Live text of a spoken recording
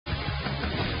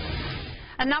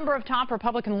A number of top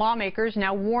Republican lawmakers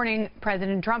now warning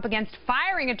President Trump against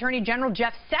firing Attorney General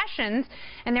Jeff Sessions,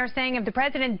 and they're saying if the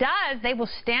president does, they will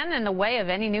stand in the way of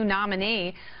any new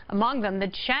nominee. Among them,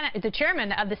 the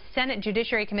chairman of the Senate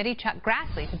Judiciary Committee, Chuck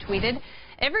Grassley, who tweeted,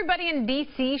 "Everybody in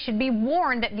D.C. should be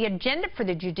warned that the agenda for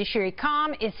the Judiciary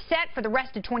Com is set for the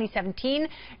rest of 2017.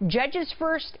 Judges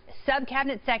first,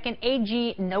 sub-cabinet second,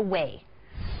 AG no way."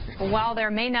 While there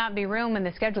may not be room in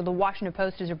the schedule, the Washington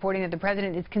Post is reporting that the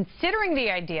president is considering the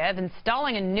idea of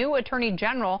installing a new attorney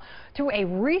general through a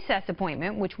recess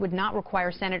appointment, which would not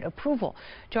require Senate approval.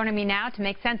 Joining me now to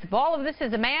make sense of all of this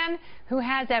is a man who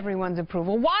has everyone's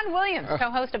approval, Juan Williams,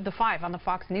 co-host of The Five on the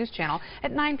Fox News Channel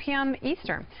at 9 p.m.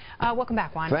 Eastern. Welcome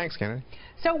back, Juan. Thanks, Kennedy.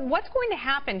 So what's going to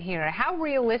happen here? How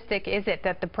realistic is it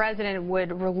that the president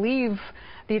would relieve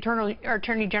the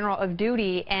Attorney General of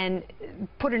duty and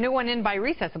put a new one in by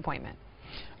recess appointment?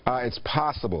 It's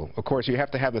possible. Of course, you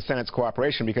have to have the Senate's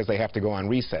cooperation because they have to go on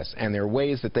recess. And there are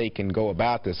ways that they can go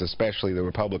about this, especially the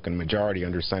Republican majority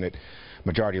under Senate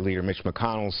Majority Leader Mitch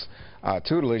McConnell's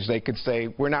tutelage. They could say,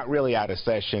 we're not really out of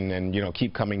session and,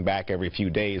 keep coming back every few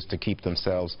days to keep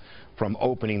themselves from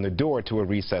opening the door to a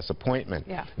recess appointment.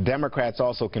 Yeah. Democrats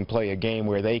also can play a game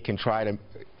where they can try to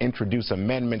introduce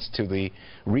amendments to the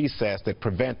recess that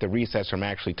prevent the recess from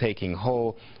actually taking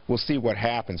hold. We'll see what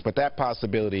happens, but that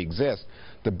possibility exists.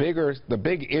 The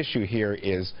big issue here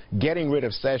is getting rid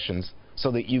of Sessions so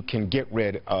that you can get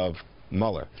rid of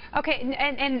Mueller. Okay,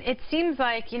 and it seems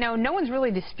like, no one's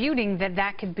really disputing that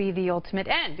that could be the ultimate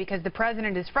end because the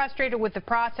president is frustrated with the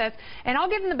process, and I'll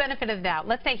give him the benefit of the doubt.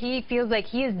 Let's say he feels like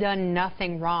he has done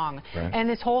nothing wrong, right, and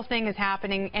this whole thing is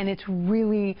happening and it's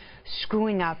really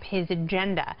screwing up his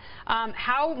agenda.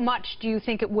 How much do you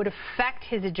think it would affect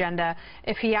his agenda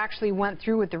if he actually went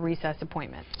through with the recess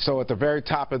appointment? So at the very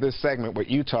top of this segment, what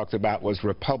you talked about was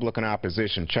Republican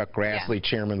opposition. Chuck Grassley,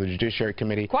 chairman of the Judiciary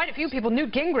Committee. Quite a few people.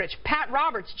 Newt Gingrich, Pat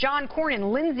Roberts, John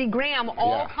Cornyn, Lindsey Graham,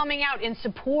 all coming out in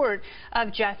support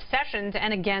of Jeff Sessions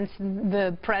and against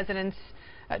the president's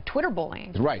Twitter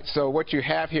bullying. Right. So what you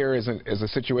have here is a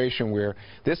situation where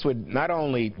this would not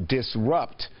only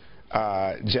disrupt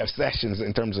Jeff Sessions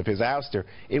in terms of his ouster,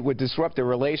 it would disrupt the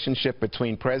relationship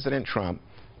between President Trump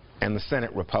and the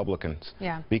Senate Republicans.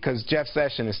 Yeah. Because Jeff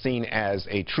Sessions is seen as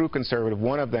a true conservative,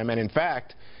 one of them, and in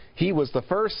fact, he was the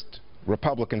first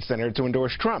Republican senator to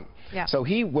endorse Trump. Yeah. So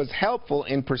he was helpful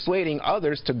in persuading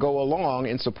others to go along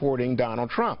in supporting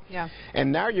Donald Trump. Yeah.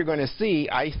 And now you're going to see,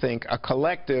 I think, a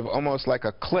collective, almost like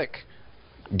a clique,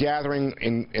 gathering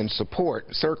in support,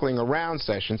 circling around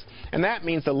Sessions. And that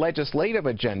means the legislative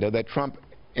agenda that Trump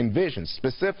envisions,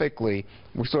 specifically,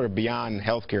 we're sort of beyond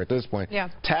health care at this point,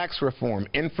 tax reform,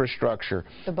 infrastructure,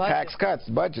 tax cuts,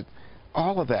 budget,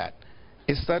 all of that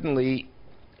is suddenly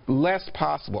less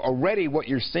possible. Already what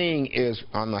you're seeing is,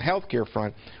 on the health care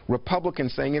front,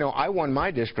 Republicans saying, I won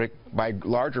my district by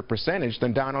larger percentage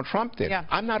than Donald Trump did. Yeah.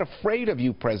 I'm not afraid of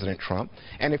you, President Trump.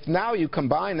 And if now you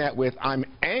combine that with, I'm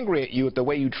angry at you at the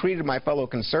way you treated my fellow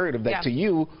conservative, that to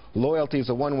you, loyalty is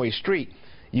a one-way street,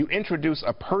 you introduce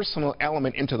a personal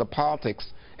element into the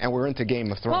politics, and we're into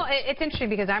Game of Thrones. Well, it's interesting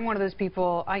because I'm one of those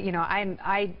people,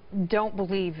 I don't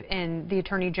believe in the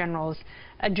Attorney General's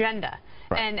agenda.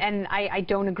 Right. And I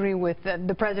don't agree with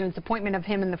the president's appointment of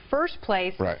him in the first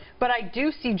place. Right. But I do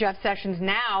see Jeff Sessions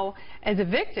now as a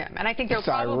victim. And I think there are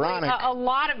probably a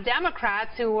lot of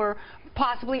Democrats who are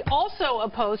possibly also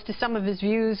opposed to some of his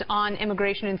views on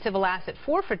immigration and civil asset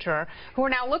forfeiture, who are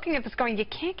now looking at this going, you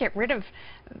can't get rid of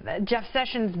Jeff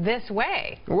Sessions this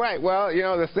way. Right. Well,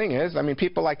 the thing is,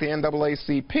 people like the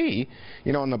NAACP,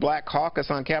 and the Black Caucus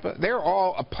on Capitol, they're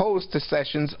all opposed to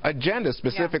Sessions' agenda,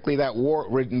 specifically that war,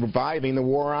 reviving the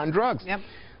war on drugs. Yep.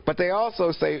 But they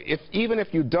also say, even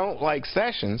if you don't like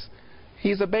Sessions,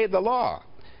 he's obeyed the law.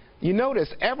 You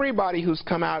notice everybody who's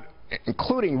come out,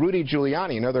 including Rudy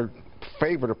Giuliani, another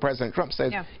favorite of President Trump,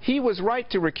 says he was right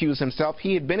to recuse himself.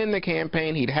 He had been in the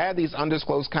campaign. He'd had these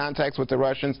undisclosed contacts with the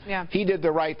Russians. Yeah. He did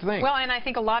the right thing. Well, and I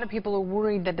think a lot of people are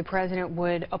worried that the president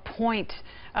would appoint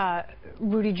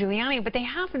Rudy Giuliani, but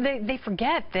they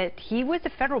forget that he was a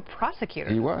federal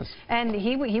prosecutor. He was. And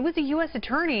he was a U.S.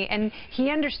 attorney, and he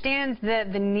understands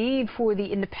the need for the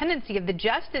independency of the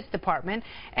Justice Department.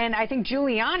 And I think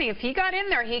Giuliani, if he got in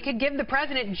there, he could give the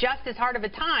president just as hard of a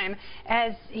time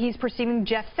as he's perceiving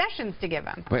Jeff Sessions to give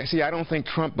him. But see, I don't think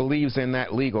Trump believes in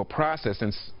that legal process,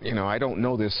 and I don't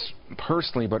know this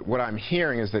personally, but what I'm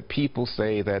hearing is that people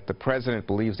say that the president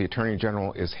believes the Attorney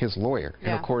General is his lawyer.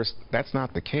 And of course, that's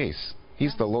not the case.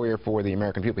 He's the lawyer for the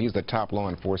American people. He's the top law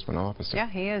enforcement officer. Yeah,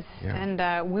 he is. Yeah.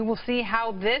 And we will see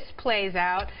how this plays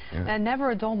out.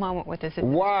 Never a dull moment with this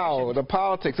administration. Wow, the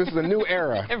politics. This is a new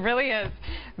era. It really is.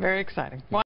 Very exciting.